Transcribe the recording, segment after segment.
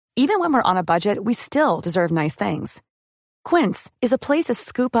Even when we're on a budget, we still deserve nice things. Quince is a place to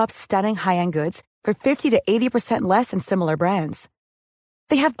scoop up stunning high-end goods for 50 to 80% less than similar brands.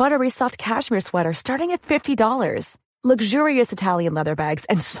 They have buttery soft cashmere sweaters starting at $50, luxurious Italian leather bags,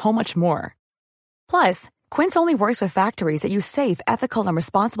 and so much more. Plus, Quince only works with factories that use safe, ethical, and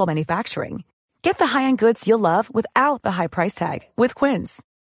responsible manufacturing. Get the high-end goods you'll love without the high price tag with Quince.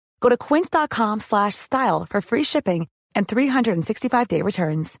 Go to quince.com/style for free shipping and 365-day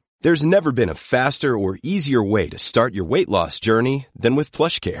returns. There's never been a faster or easier way to start your weight loss journey than with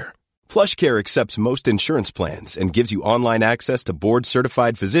PlushCare. PlushCare accepts most insurance plans and gives you online access to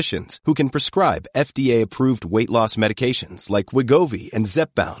board-certified physicians who can prescribe FDA-approved weight loss medications like Wegovy and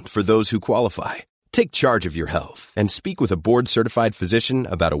Zepbound for those who qualify. Take charge of your health and speak with a board-certified physician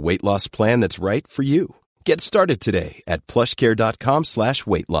about a weight loss plan that's right for you. Get started today at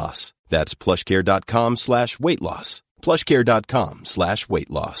plushcare.com/weight loss. That's plushcare.com/weight loss. plushcare.com/weight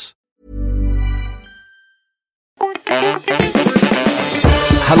loss.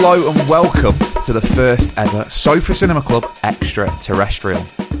 Hello and welcome to the first ever Sofa Cinema Club Extraterrestrial.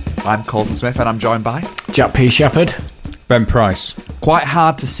 I'm Colton Smith and I'm joined by Jack P. Shepherd, Ben Price. Quite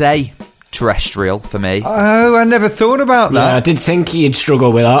hard to say terrestrial for me. Oh, I never thought about that. Yeah, I did think you'd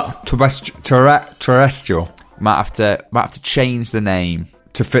struggle with that. Terrestrial. Might have to change the name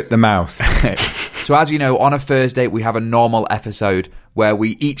to fit the mouth. So as you know, on a Thursday we have a normal episode where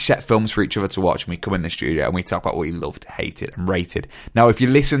we each set films for each other to watch, and we come in the studio and we talk about what we loved, hated and rated. Now if you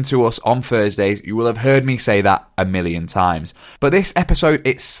listen to us on Thursdays, you will have heard me say that a million times. But this episode,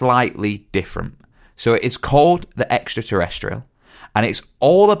 it's slightly different. So it is called The Extraterrestrial, and it's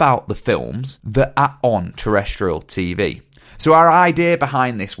all about the films that are on terrestrial TV. So our idea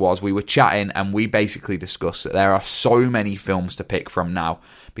behind this was we were chatting and we basically discussed that there are so many films to pick from now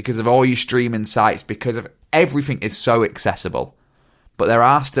because of all your streaming sites, because of everything is so accessible. But there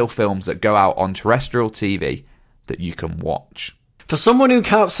are still films that go out on terrestrial TV that you can watch. For someone who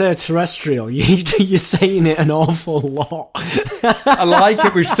can't say terrestrial, you're saying it an awful lot. I like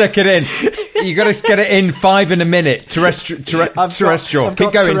it. We've stuck it in. You got to get it in 5 in a minute. Terrestrial. I've Keep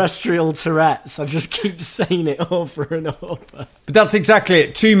got going. terrestrial Tourette's. I just keep saying it over and over. But that's exactly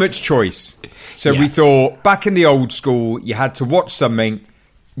it. Too much choice. So we thought back in the old school, you had to watch something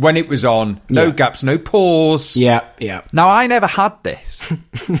when it was on. No gaps, no pause. Yeah. Now I never had this.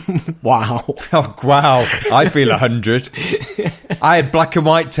 Wow. Oh, wow. I feel 100. I had black and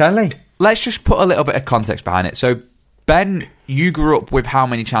white telly. Let's just put a little bit of context behind it. So, Ben, you grew up with how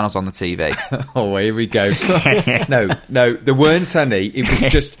many channels on the TV? Oh, here we go. No, there weren't any. It was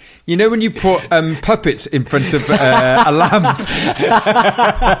just, you know when you put puppets in front of a lamp?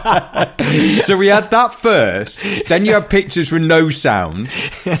 So we had that first. Then you had pictures with no sound.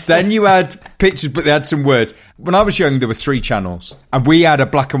 Then you had pictures, but they had some words. When I was young, there were 3 channels. And we had a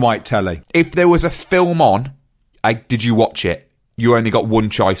black and white telly. If there was a film on, did you watch it? You only got one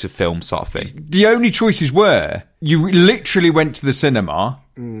choice of film, sort of thing. The only choices were, you literally went to the cinema,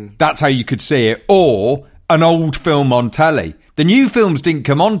 that's how you could see it, or an old film on telly. The new films didn't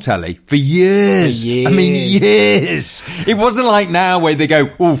come on telly for years. I mean, years. It wasn't like now where they go,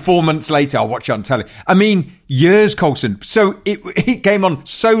 4 months later, I'll watch it on telly. I mean, years, Colson. So it came on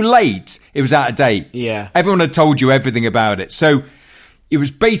so late, it was out of date. Yeah. Everyone had told you everything about it. So it was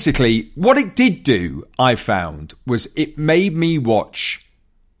basically, what it did do, I found, was it made me watch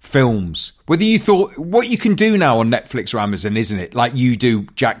films. Whether you thought, what you can do now on Netflix or Amazon, isn't it? Like you do,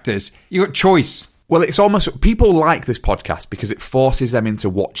 Jack does. You got choice. Well, it's almost, people like this podcast because it forces them into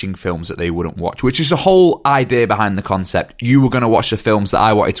watching films that they wouldn't watch, which is the whole idea behind the concept. You were going to watch the films that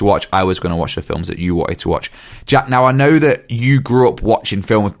I wanted to watch. I was going to watch the films that you wanted to watch. Jack, now I know that you grew up watching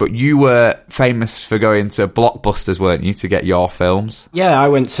films, but you were famous for going to Blockbusters, weren't you, to get your films? Yeah, I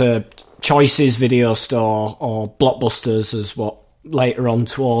went to Choices Video Store, or Blockbusters as what later on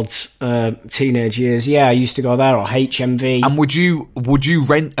towards teenage years. Yeah, I used to go there, or HMV. And would you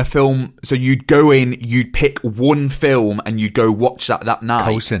rent a film? So you'd go in, you'd pick one film, and you'd go watch that night.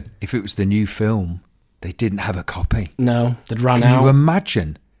 Colson, if it was the new film, they didn't have a copy. No, they'd run out. Can you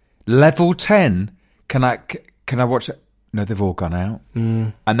imagine? Level 10. Can I watch it? No, they've all gone out.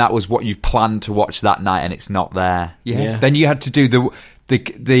 And that was what you planned to watch that night, and it's not there. Yeah. Then you had to do the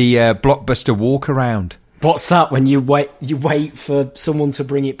Blockbuster walk around. What's that? When you wait for someone to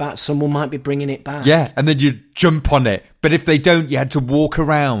bring it back. Someone might be bringing it back. Yeah, and then you jump on it. But if they don't, you had to walk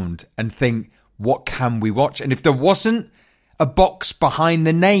around and think, what can we watch? And if there wasn't a box behind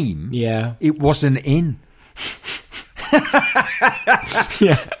the name, it wasn't in.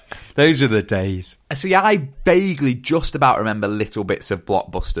 Yeah. Those are the days. See, I vaguely just about remember little bits of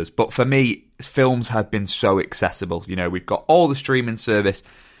Blockbusters, but for me, films have been so accessible. You know, we've got all the streaming service.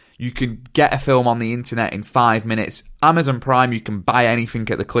 You can get a film on the internet in 5 minutes. Amazon Prime, you can buy anything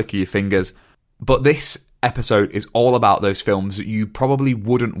at the click of your fingers. But this episode is all about those films that you probably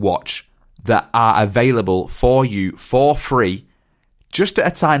wouldn't watch that are available for you for free, just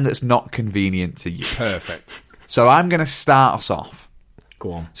at a time that's not convenient to you. Perfect. So I'm going to start us off.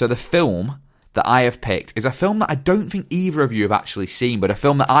 Go on. So the film that I have picked is a film that I don't think either of you have actually seen, but a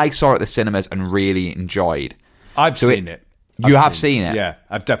film that I saw at the cinemas and really enjoyed. I've seen it. You have seen it? Yeah,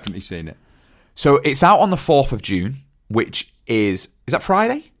 I've definitely seen it. So it's out on the 4th of June, which is that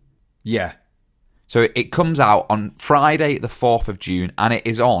Friday? Yeah. So it comes out on Friday the 4th of June, and it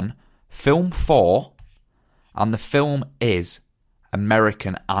is on Film 4, and the film is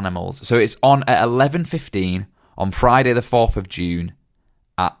American Animals. So it's on at 11:15 on Friday the 4th of June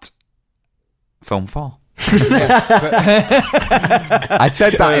at Film 4. I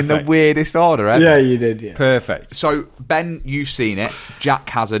said that in the weirdest order ever. Yeah, you did, yeah. Perfect. So, Ben, you've seen it. Jack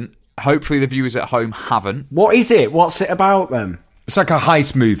hasn't. Hopefully the viewers at home haven't. What is it? What's it about, then? It's like a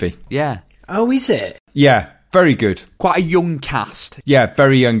heist movie. Yeah. Oh, is it? Yeah, very good. Quite a young cast. Yeah,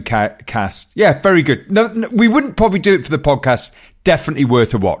 very young cast. Yeah, very good. No, we wouldn't probably do it for the podcast. Definitely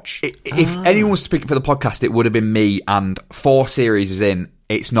worth a watch. If anyone was speaking for the podcast, it would have been me, and 4 series is in.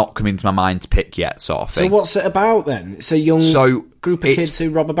 It's not come into my mind to pick yet, sort of thing. So what's it about, then? It's a young group of kids who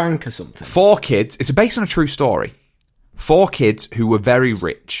rob a bank or something? 4 kids. It's based on a true story. 4 kids who were very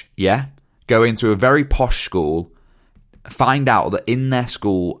rich, yeah? Go into a very posh school, find out that in their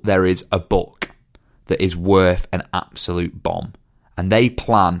school there is a book that is worth an absolute bomb. And they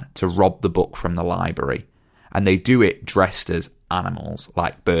plan to rob the book from the library. And they do it dressed as animals,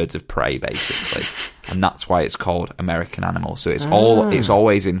 like birds of prey, basically. And that's why it's called American Animals. So it's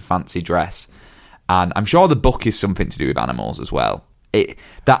always in fancy dress. And I'm sure the book is something to do with animals as well.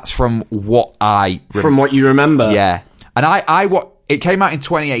 That's from what from what you remember. Yeah. And it came out in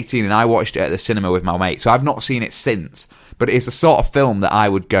 2018 and I watched it at the cinema with my mate. So I've not seen it since. But it's the sort of film that I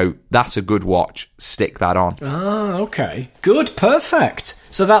would go, that's a good watch, stick that on. Ah, okay. Good, perfect.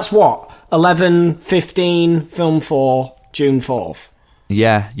 So that's what? 11:15, Film 4, June 4th.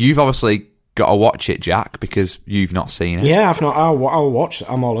 Yeah, you've obviously got to watch it, Jack, because you've not seen it. Yeah, I've not. I'll watch it.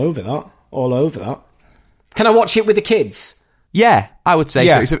 I'm all over that. All over that. Can I watch it with the kids? Yeah, I would say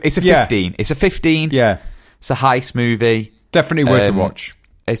Yeah. so. It's a Yeah. 15. It's a 15. Yeah. It's a heist movie. Definitely worth a watch.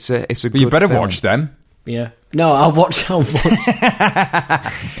 It's a good You better film. watch them. Yeah. No, I'll watch.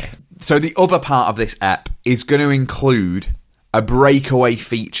 So the other part of this ep is going to include a breakaway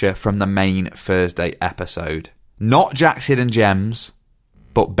feature from the main Thursday episode. Not Jack's Hidden Gems,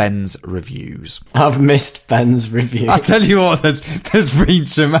 but Ben's reviews. I've missed Ben's review. I tell you what, there's been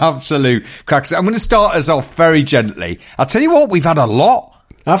some absolute cracks. I'm going to start us off very gently. I'll tell you what, we've had a lot.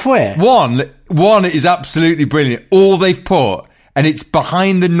 Have we? One is absolutely brilliant. All they've put, and it's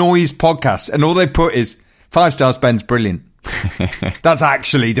Behind the Noise podcast, and all they put is 5 stars, Ben's brilliant. That's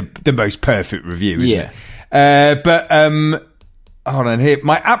actually the most perfect review, isn't it? But hold on here.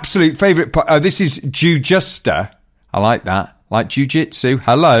 My absolute favourite this is Jujusta. I like that. Like jiu-jitsu.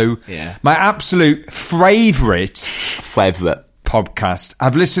 Hello. Yeah. My absolute favourite podcast.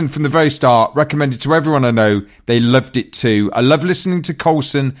 I've listened from the very start, recommended to everyone I know. They loved it too. I love listening to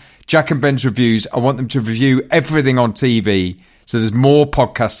Coulson, Jack and Ben's reviews. I want them to review everything on TV. So there's more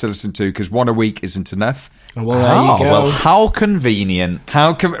podcasts to listen to because one a week isn't enough. Well, there you go. Well, how convenient.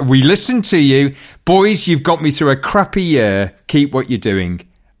 How can we listen to you? Boys, you've got me through a crappy year. Keep what you're doing.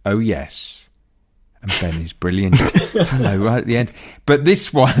 Oh, yes. And Ben is brilliant. Hello, right at the end. But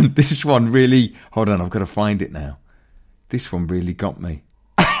this one really... Hold on, I've got to find it now. This one really got me.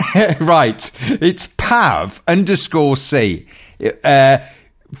 Right. It's Pav_C.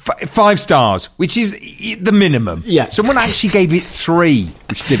 5 stars, which is the minimum. Yeah. Someone actually gave it 3,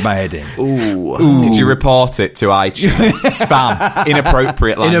 which did my head in. Ooh. Did you report it to iTunes? Spam.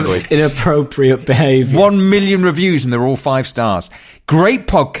 Inappropriate language. Inappropriate behaviour. 1 million reviews and they're all 5 stars. Great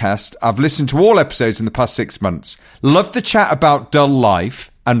podcast. I've listened to all episodes in the past 6 months. Love the chat about dull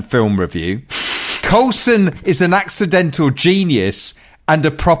life and film review. Coulson is an accidental genius and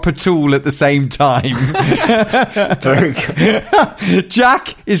a proper tool at the same time. Very good.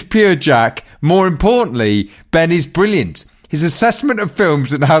 Jack is pure Jack. More importantly, Ben is brilliant. His assessment of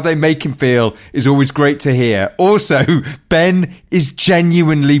films and how they make him feel is always great to hear. Also, Ben is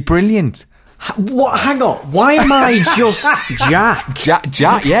genuinely brilliant. What? Hang on. Why am I just Jack?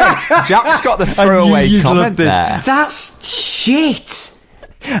 Jack, yeah. Jack's got the throwaway you'd love comment this. there. That's shit.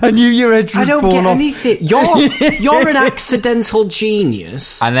 I knew your head would I don't fall get off. anything. You're an accidental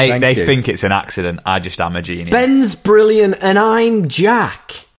genius. And they Thank you. think it's an accident. I just am a genius. Ben's brilliant and I'm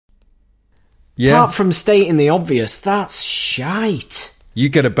Jack. Yeah. Apart from stating the obvious, that's shite. You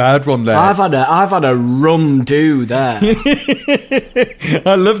get a bad one there. I've had a rum do there.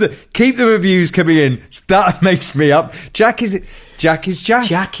 I love that. Keep the reviews coming in. That makes me up. Jack is Jack.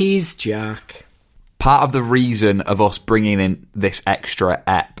 Jackie's Jack. Part of the reason of us bringing in this extra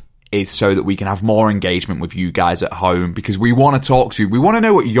ep is so that we can have more engagement with you guys at home, because we want to talk to you. We want to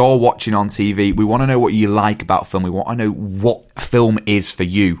know what you're watching on TV. We want to know what you like about film. We want to know what film is for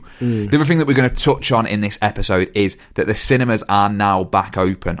you. The other thing that we're going to touch on in this episode is that the cinemas are now back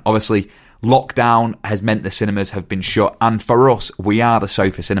open. Obviously, lockdown has meant the cinemas have been shut, and for us, we are the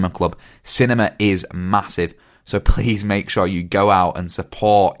Sofa Cinema Club. Cinema is massive, so please make sure you go out and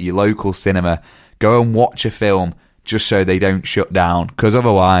support your local cinema. Go and watch a film just so they don't shut down, because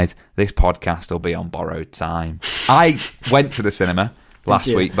otherwise this podcast will be on borrowed time. I went to the cinema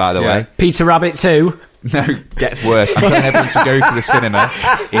last week, by the way. Peter Rabbit 2. No, gets worse. I'm telling everyone to go to the cinema,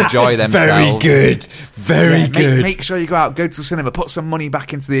 enjoy themselves. Very good. Make sure you go out, go to the cinema, put some money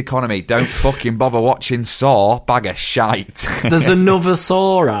back into the economy. Don't fucking bother watching Saw, bag of shite. There's another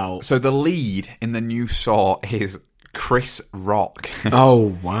Saw out. So the lead in the new Saw is Chris Rock.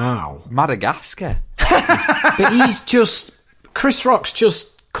 Oh, wow. Madagascar. But Chris Rock's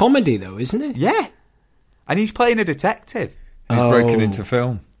just comedy, though, isn't it? Yeah. And he's playing a detective. He's broken into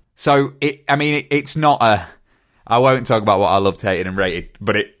film. So, it's not I won't talk about what I loved, hated and rated,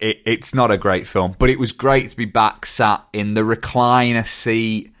 but it's not a great film. But it was great to be back, sat in the recliner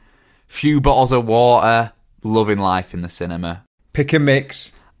seat, few bottles of water, loving life in the cinema. Pick a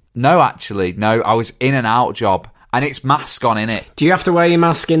mix. No, actually, no. I was in and out job, and it's mask on, innit? Do you have to wear your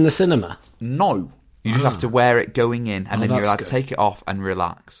mask in the cinema? No. You just have to wear it going in, and then you're allowed to take it off and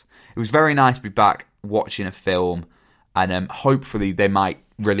relax. It was very nice to be back watching a film, and hopefully they might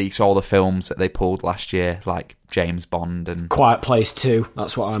release all the films that they pulled last year, like James Bond and Quiet Place 2.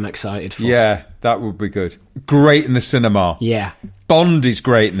 That's what I'm excited for. Yeah, that would be good. Great in the cinema. Yeah. Bond is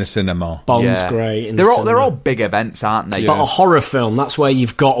great in the cinema. Bond's great in the cinema. They're all big events, aren't they? But a horror film, that's where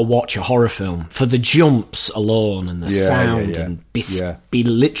you've got to watch a horror film. For the jumps alone and the sound and be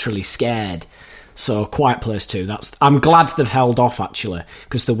literally scared. So Quiet Place 2, I'm glad they've held off, actually,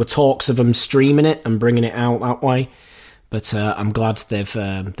 because there were talks of them streaming it and bringing it out that way. But I'm glad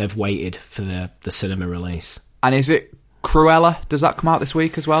they've waited for the cinema release. And is it Cruella? Does that come out this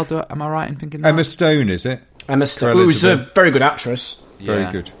week as well? Am I right in thinking that? Emma Stone, is it? Emma Stone, who's a very good actress.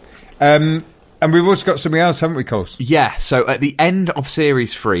 Very good. And we've also got something else, haven't we, Coles? Yeah, so at the end of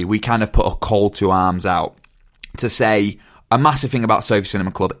Series 3, we kind of put a call to arms out to say a massive thing about Sofa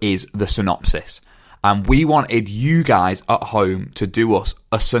Cinema Club is the synopsis. And we wanted you guys at home to do us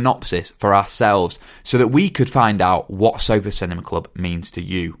a synopsis for ourselves so that we could find out what Sofa Cinema Club means to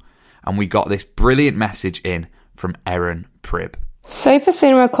you. And we got this brilliant message in from Erin Pribb. Sofa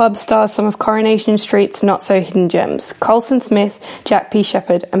Cinema Club stars some of Coronation Street's not-so-hidden gems, Colson Smith, Jack P.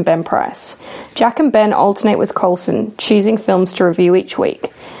 Shepherd and Ben Price. Jack and Ben alternate with Colson, choosing films to review each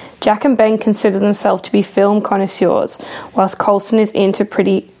week. Jack and Ben consider themselves to be film connoisseurs, whilst Colson is into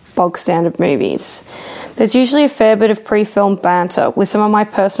pretty bog-standard movies. There's usually a fair bit of pre-filmed banter, with some of my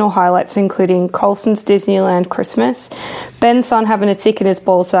personal highlights including Colson's Disneyland Christmas, Ben's son having a tick in his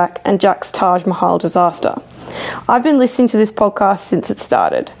ballsack, and Jack's Taj Mahal disaster. I've been listening to this podcast since it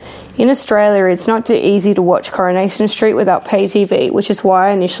started. In Australia, it's not too easy to watch Coronation Street without pay TV, which is why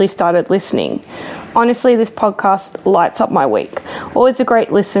I initially started listening. Honestly, this podcast lights up my week. Always a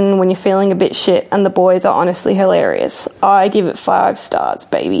great listen when you're feeling a bit shit, and the boys are honestly hilarious. I give it 5 stars,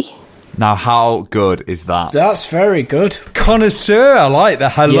 baby. Now, how good is that? That's very good. Connoisseur, I like the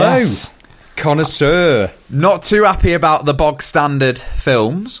hello. Yes. Connoisseur. Not too happy about the bog standard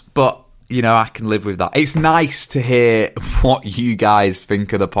films, but you know, I can live with that. It's nice to hear what you guys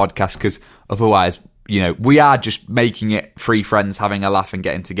think of the podcast, because otherwise, you know, we are just making it three friends having a laugh and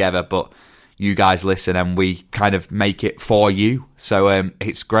getting together, but you guys listen and we kind of make it for you. So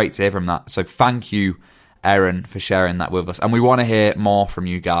it's great to hear from that. So thank you, Erin, for sharing that with us. And we want to hear more from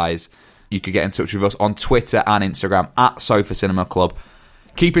you guys. You could get in touch with us on Twitter and Instagram at Sofa Cinema Club.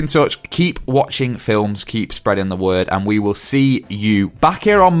 Keep in touch, keep watching films, keep spreading the word, and we will see you back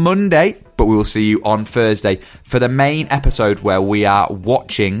here on Monday, but we will see you on Thursday for the main episode where we are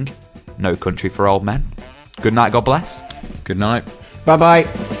watching No Country for Old Men. Good night, God bless. Good night. Bye-bye.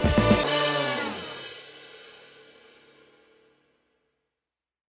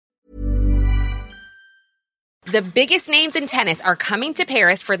 The biggest names in tennis are coming to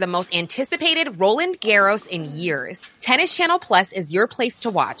Paris for the most anticipated Roland Garros in years. Tennis Channel Plus is your place to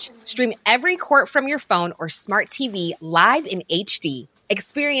watch. Stream every court from your phone or smart TV live in HD.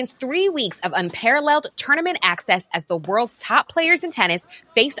 Experience 3 weeks of unparalleled tournament access as the world's top players in tennis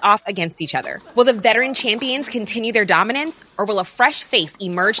face off against each other. Will the veteran champions continue their dominance, or will a fresh face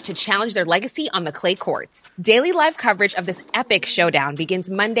emerge to challenge their legacy on the clay courts? Daily live coverage of this epic showdown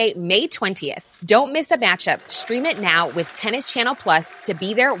begins Monday, May 20th. Don't miss a matchup. Stream it now with Tennis Channel Plus to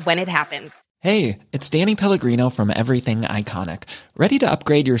be there when it happens. Hey, it's Danny Pellegrino from Everything Iconic. Ready to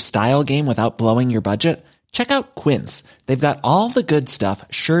upgrade your style game without blowing your budget? Check out Quince. They've got all the good stuff,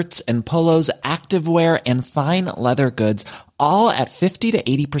 shirts and polos, activewear, and fine leather goods, all at 50 to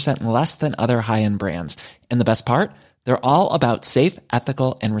 80% less than other high-end brands. And the best part? They're all about safe,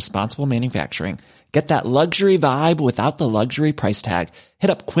 ethical, and responsible manufacturing. Get that luxury vibe without the luxury price tag. Hit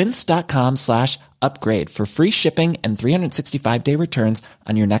up quince.com/upgrade for free shipping and 365-day returns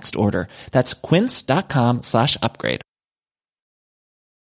on your next order. That's quince.com/upgrade.